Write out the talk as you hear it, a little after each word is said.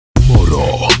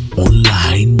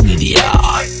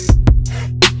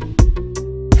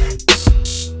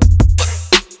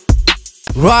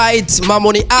Right,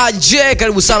 mambo ni aje,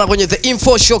 karibu sana kwenye The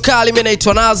Info Show kali, mimi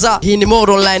naitwa Naza, hii ni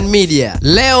Moja Online Media.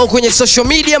 Leo kwenye social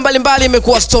media mbalimbali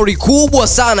imekuwa story kubwa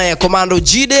sana ya Komando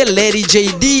Jide, Lady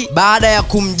JD, baada ya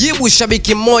kumjibu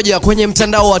shabiki mmoja kwenye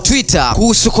mtandao wa Twitter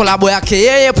kuhusu kolabo yake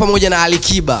yeye pamoja na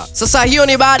Alikiba. Sasa hiyo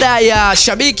ni baada ya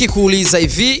shabiki kuuliza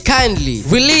hivi, kindly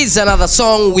release another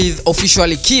song with official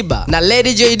Alikiba, na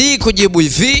Lady JD kujibu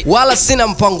hivi, wala sina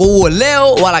mpango huo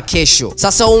leo wala kesho.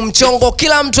 Sasa umchongo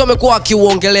kila mtu amekuwa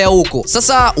akiuongelea huko.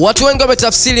 Sasa watu wengi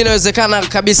wametafsiri inawezekana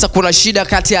kabisa kuna shida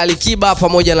kati ya Alikiba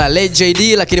pamoja na Lady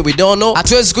JD, lakini we don't know.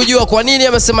 Hatuwezi kujua kwa nini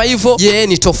amesema hivyo. Je,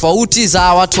 ni tofauti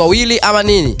za watu wawili ama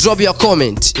nini? Drop your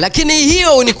comment. Lakini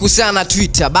hiyo ni kuhusiana na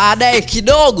Twitter. Baadaye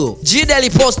kidogo Jide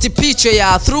aliposti picha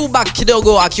ya throwback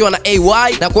kidogo akiwa na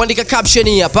AY na kuandika caption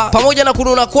hii hapa, pamoja na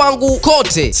kununa kwangu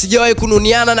kote sijawahi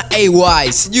kununiana na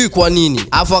AY, sijui kwa nini.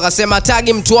 Alafu akasema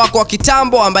tagi mtu wako wa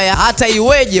kitambo ambaye hata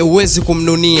iweje huwezi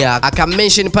kumnunia.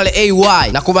 Akamention pale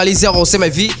AY na kumalizia kwa kusema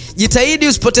hivi, jitahidi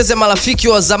usipoteze marafiki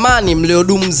wa zamani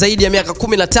mliodumu zaidi ya miaka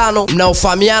 15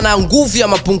 mnaofahamiana nguvu ya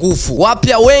mapungufu.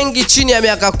 Wapya wengi chini ya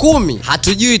miaka 10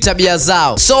 hatujui tabia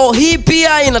zao. So hii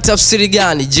pia ina tafsiri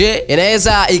gani? Je,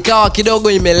 inaweza ikawa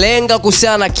kidogo imelenga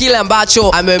kuhusiana na kile ambacho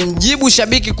amemjibu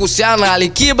shabiki kuhusiana na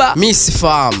Alikiba? Mimi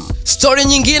sifahamu. Story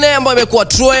nyingine ambayo imekuwa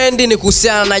trend ni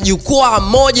kuhusiana na jukwaa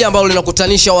moja ambalo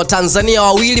linakutanisha Watanzania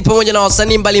wawili pamoja na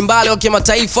wasanii mbalimbali wa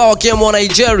kimataifa wakiwemo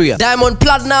Nigeria, Diamond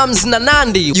Platnumz na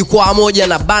Nandy. Jukwaa moja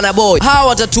na Burna Boy. Hawa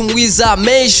watatumbuiza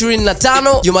Mei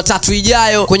 25 Jumatatu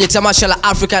ijayo kwenye tamasha la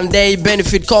African Day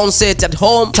Benefit Concert at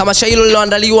Home. Tamasha hilo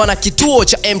liloandaliwa na kituo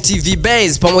cha MTV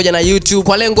Base pamoja na YouTube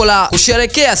kwa lengo la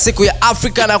kusherekea siku ya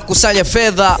Afrika na kukusanya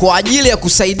fedha kwa ajili ya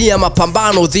kusaidia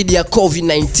mapambano dhidi ya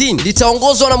COVID-19.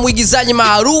 Litaongozwa na mwigizaji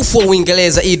maarufu wa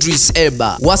Uingereza Idris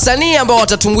Elba. Wasanii ambao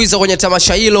watatumbuiza kwenye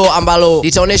tamasha hilo ambalo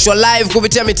litaoneshwa live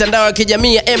kupitia mitandao ya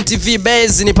kijamii ya MTV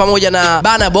Base ni pamoja na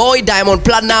Burna Boy, Diamond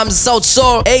Platnumz, Sauti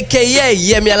Sol aka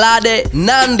Yemi Alade,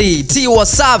 Nandy, Tiwa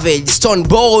Savage, Stone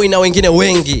Boy na wengine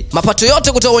wengi. Mapato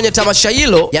yote kutoka kwenye tamasha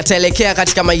hilo yataelekea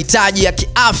katika mahitaji ya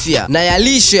kiafya na ya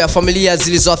lishe ya familia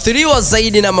zilizoathiriwa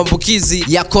zaidi na maambukizi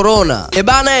ya corona.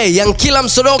 Yankila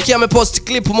Msodoki amepost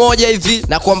clip moja hivi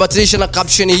na kuambatanisha na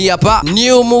caption hii hapa,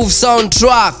 New Move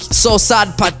Soundtrack So Sad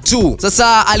Part 2.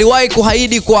 Sasa aliwahi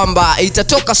kuahidi kwamba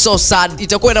itatoka So Sad,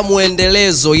 itakuwa na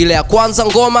muendelezo ile ya kwanza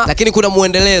ngoma, lakini kuna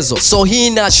muendelezo. So hii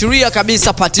inaashiria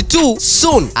kabisa Part 2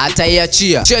 soon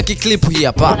ataiachia. Check clip hii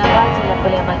hapa. Kuna vazi la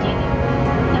kule majini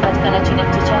napatikana chini ya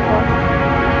mti chako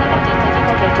na katika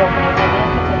kitoto kwenye tabia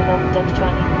kama mta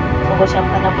kichwani fungosha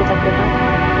mkana kuta kuna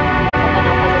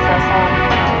kana kaza sawa sawa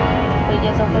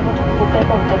kujaza upepo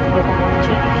tukupepo utakuwa kama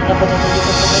chini napata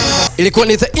kujiko. Ilikuwa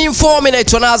ni The Info, mimi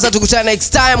naitwa Naza, tukutane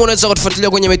next time. Unaweza kutufuatilia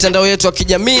kwenye mitandao yetu ya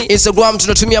kijamii. Instagram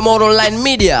tunatumia Moja Online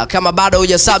Media. Kama bado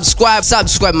hujasubscribe,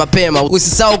 subscribe mapema.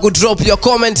 Usisahau kudrop your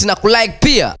comment na kulike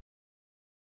pia.